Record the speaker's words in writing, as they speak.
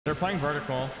They're playing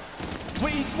vertical.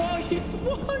 Wait, he swung! He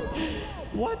swung!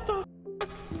 What the f?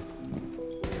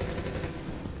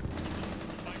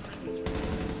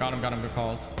 Got him, good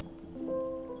calls.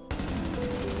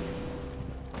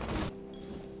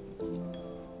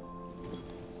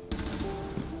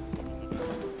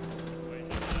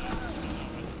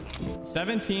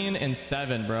 $17 and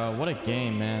 7, bro. What a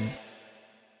game, man.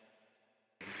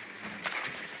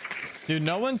 Dude,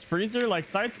 no one's freezer. Like,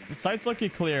 sights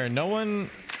looking clear. No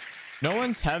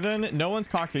one's heaven. No one's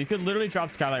cocktail. You could literally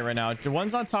drop skylight right now.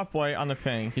 One's on top white on the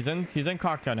ping. He's in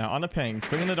cocktail now on the ping.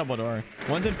 Swinging the double door.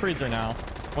 One's in freezer now.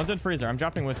 One's in freezer. I'm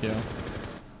dropping with you.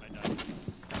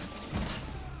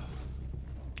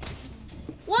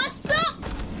 What's up?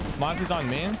 Mozzie's on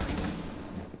me.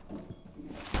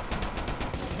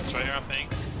 It's right here on ping.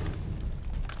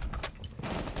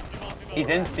 He's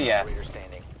in CS.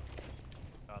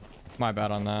 My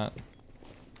bad on that.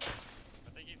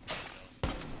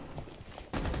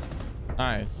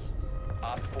 Nice.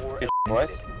 Good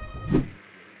boys.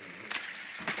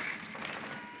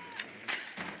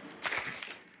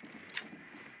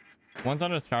 One's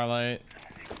under skylight.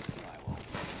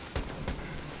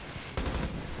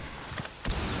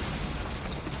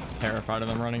 Terrified of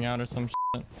them running out or some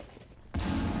shit.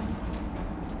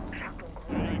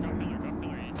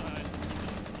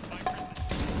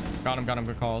 Got him,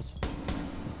 good calls.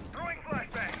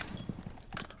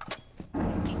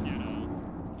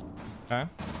 Okay.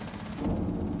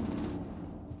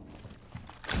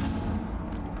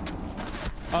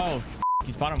 Oh,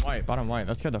 he's bottom white.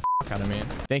 That scared the f out of me.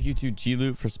 Thank you to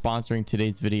G-Loot for sponsoring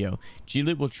today's video.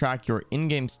 G-Loot will track your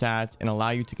in-game stats and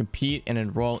allow you to compete and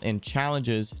enroll in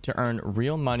challenges to earn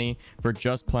real money for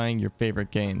just playing your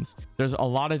favorite games. There's a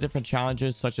lot of different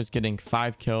challenges, such as getting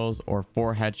 5 kills or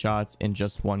 4 headshots in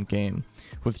just one game.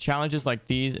 With challenges like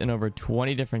these in over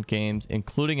 20 different games,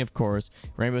 including, of course,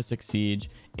 Rainbow Six Siege,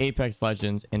 Apex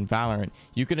Legends, and Valorant,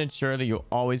 you can ensure that you'll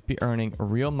always be earning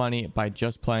real money by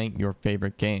just playing your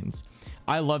favorite games.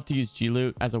 I love to use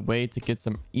G-Loot as a way to get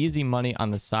some easy money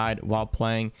on the side while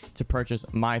playing to purchase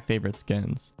my favorite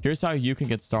skins. Here's how you can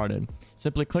get started.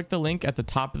 Simply click the link at the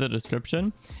top of the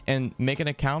description and make an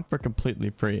account for completely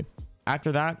free.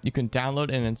 After that, you can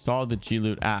download and install the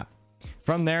G-Loot app.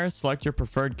 From there, select your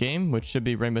preferred game, which should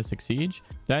be Rainbow Six Siege,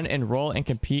 then enroll and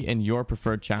compete in your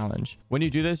preferred challenge. When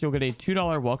you do this, you'll get a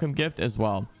 $2 welcome gift as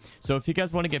well. So if you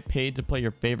guys want to get paid to play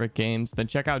your favorite games, then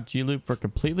check out G-Loot for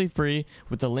completely free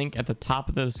with the link at the top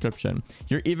of the description.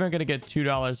 You're even going to get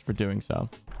 $2 for doing so.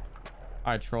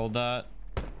 I trolled that.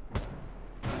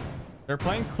 They're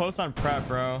playing close on prep,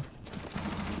 bro.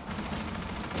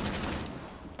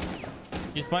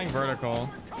 He's playing vertical.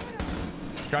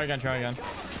 Try again.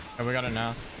 Oh, we got it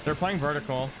now. They're playing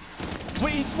vertical.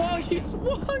 Wait, he swung!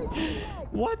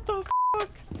 What the fuck?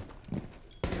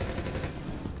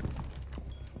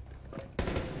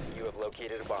 You have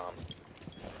located a bomb.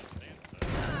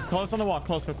 Close on the wall.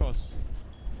 Close.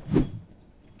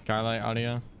 Skylight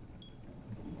audio.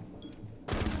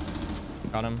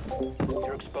 Got him.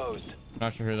 You're exposed.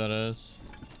 Not sure who that is.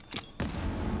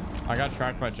 I got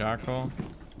tracked by Jackal.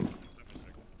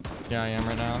 Yeah, I am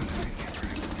right now.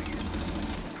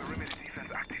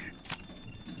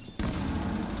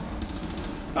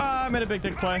 I made a big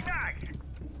dick play.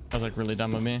 That was like really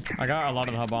dumb of me. I got a lot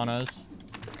of the Habanas.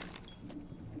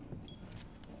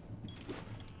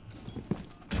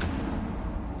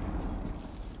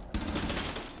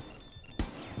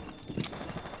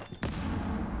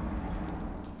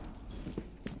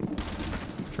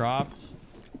 Dropped.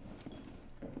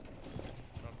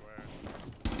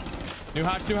 New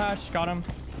hatch. Got him.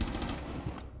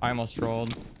 I almost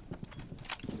trolled.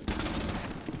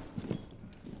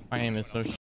 My aim is so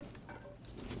shit.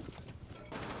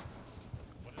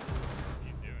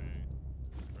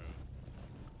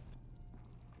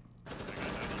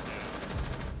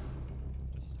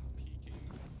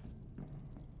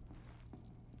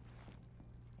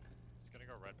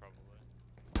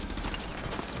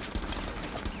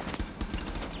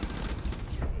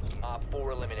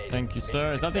 Thank you,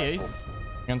 sir. Is that the ace?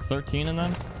 Against 13 and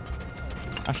then?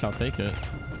 I shall take it.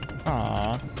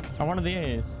 Aw, I wanted the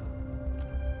ace.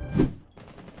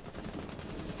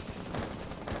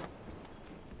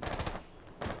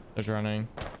 There's running.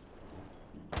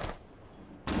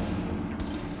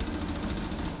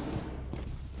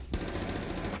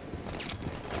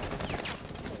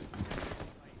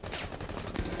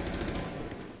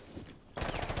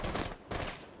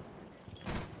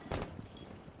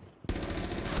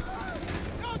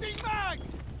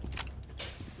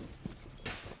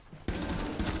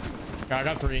 I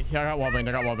got 3. Yeah, I got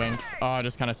wall banged. Oh, I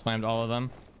just kind of slammed all of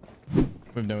them.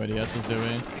 We have no ADSs, do we?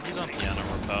 I think he's on piano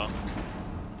repel.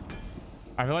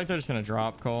 I feel like they're just gonna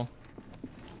drop, Cole.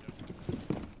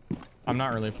 I'm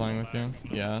not really playing with you.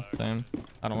 Yeah, same.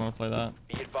 I don't want to play that.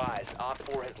 Be advised, Op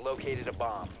 4 has located a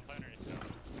bomb.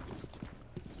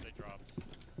 They dropped.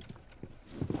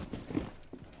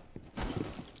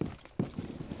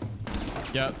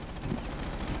 Yep.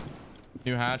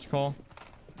 New hatch, Cole.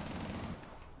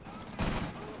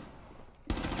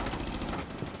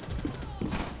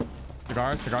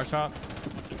 Cigar shop.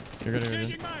 You're good, you're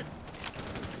good.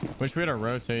 Wish we had to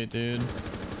rotate, dude.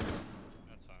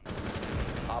 That's fine.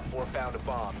 Op 4 found a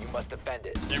bomb. You must defend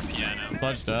it. They're piano.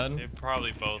 Sledge dead. They're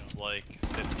probably both like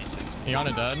 50, 60.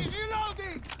 Iana dead.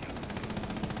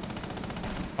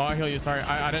 Oh, I heal you. Sorry.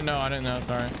 I didn't know.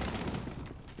 Sorry.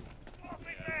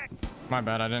 My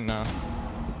bad. I didn't know.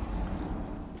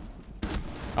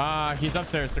 He's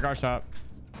upstairs. Cigar shop.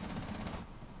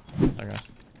 Cigar.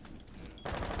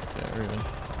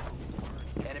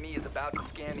 Enemy is about to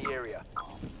scan the area.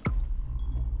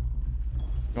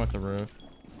 Go with the roof.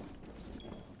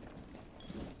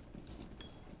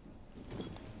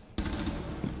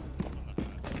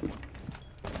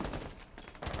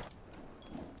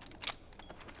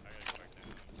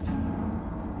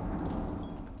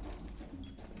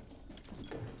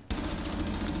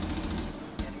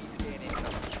 Enemy scanning.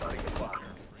 Starting the clock.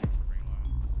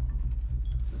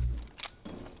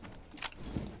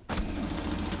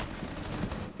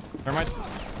 Thermite's.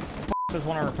 There's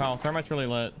one on repel. Thermite's really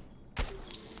lit.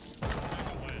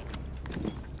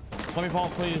 Let me fall,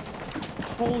 please.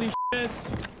 Holy shit.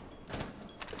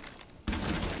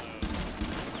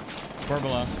 We're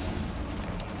below.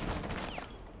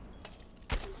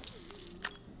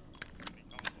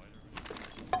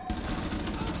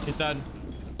 He's dead.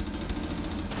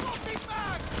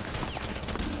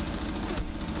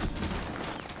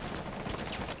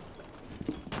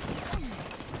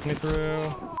 Me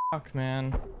through. Fuck,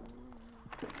 man.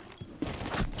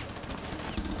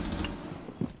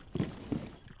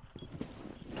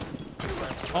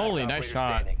 Holy, nice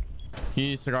shot.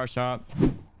 He's cigar shop.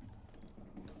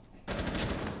 The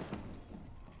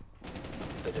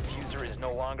diffuser is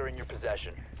no longer in your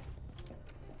possession.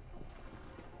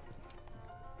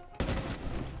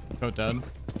 Go dead.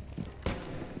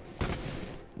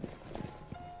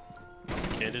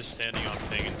 Kid is standing on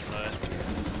ping inside.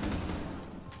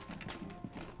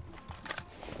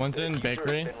 One's in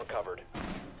bakery. Been recovered.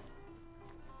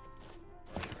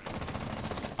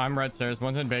 I'm red stairs.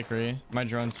 One's in bakery. My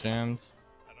drone's jammed.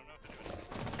 I don't know if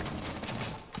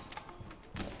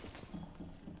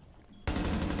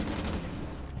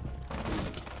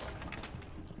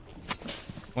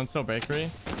it One's still bakery.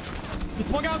 He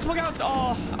smoked out.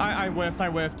 Oh, I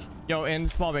whiffed. Yo, in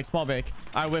small bake.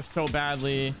 I whiffed so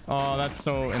badly. Oh, that's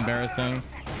so embarrassing.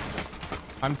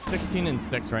 I'm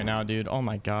 16-6 right now, dude. Oh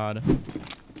my god.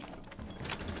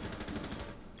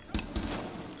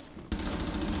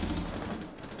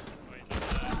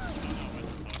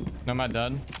 No, am I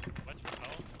dead?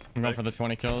 I'm going for the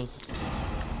 20 kills. They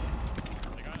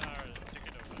got our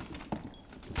ticket open.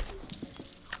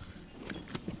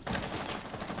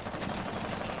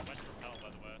 West repel, by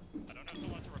the way. I don't know if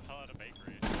someone wants to repel at a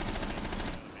bakery.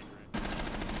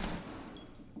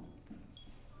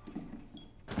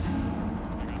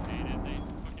 They got baited. They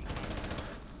fucking ticket.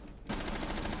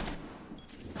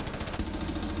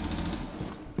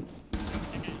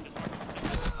 Just walk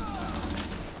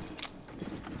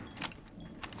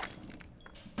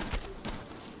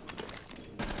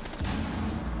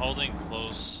holding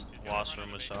close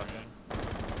washroom with shotgun.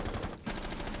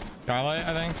 Skylight,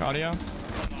 I think. Audio.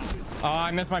 Oh,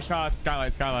 I missed my shot.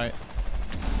 Skylight.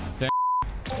 Damn.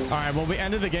 All right. Well, we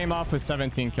ended the game off with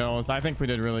 17 kills. I think we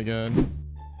did really good.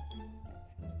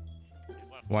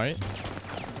 White.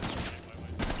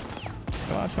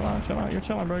 Chill out. You're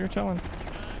chilling, bro. You're chilling.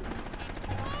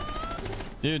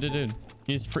 Dude.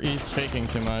 He's shaking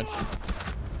too much.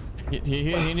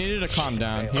 He needed to calm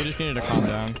down. He just needed to calm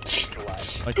down.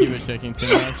 Like he was shaking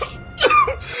too much.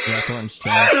 Yeah, Thornton's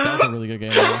changed. That was a really good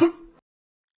game, though.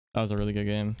 That was a really good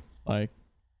game. Like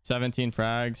 17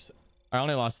 frags. I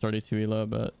only lost 32 elo,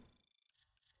 but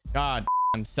god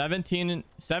damn, 17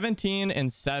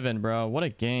 and 7, bro. What a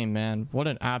game, man. What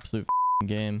an absolute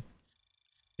game.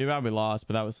 Too bad we lost,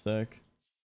 but that was sick.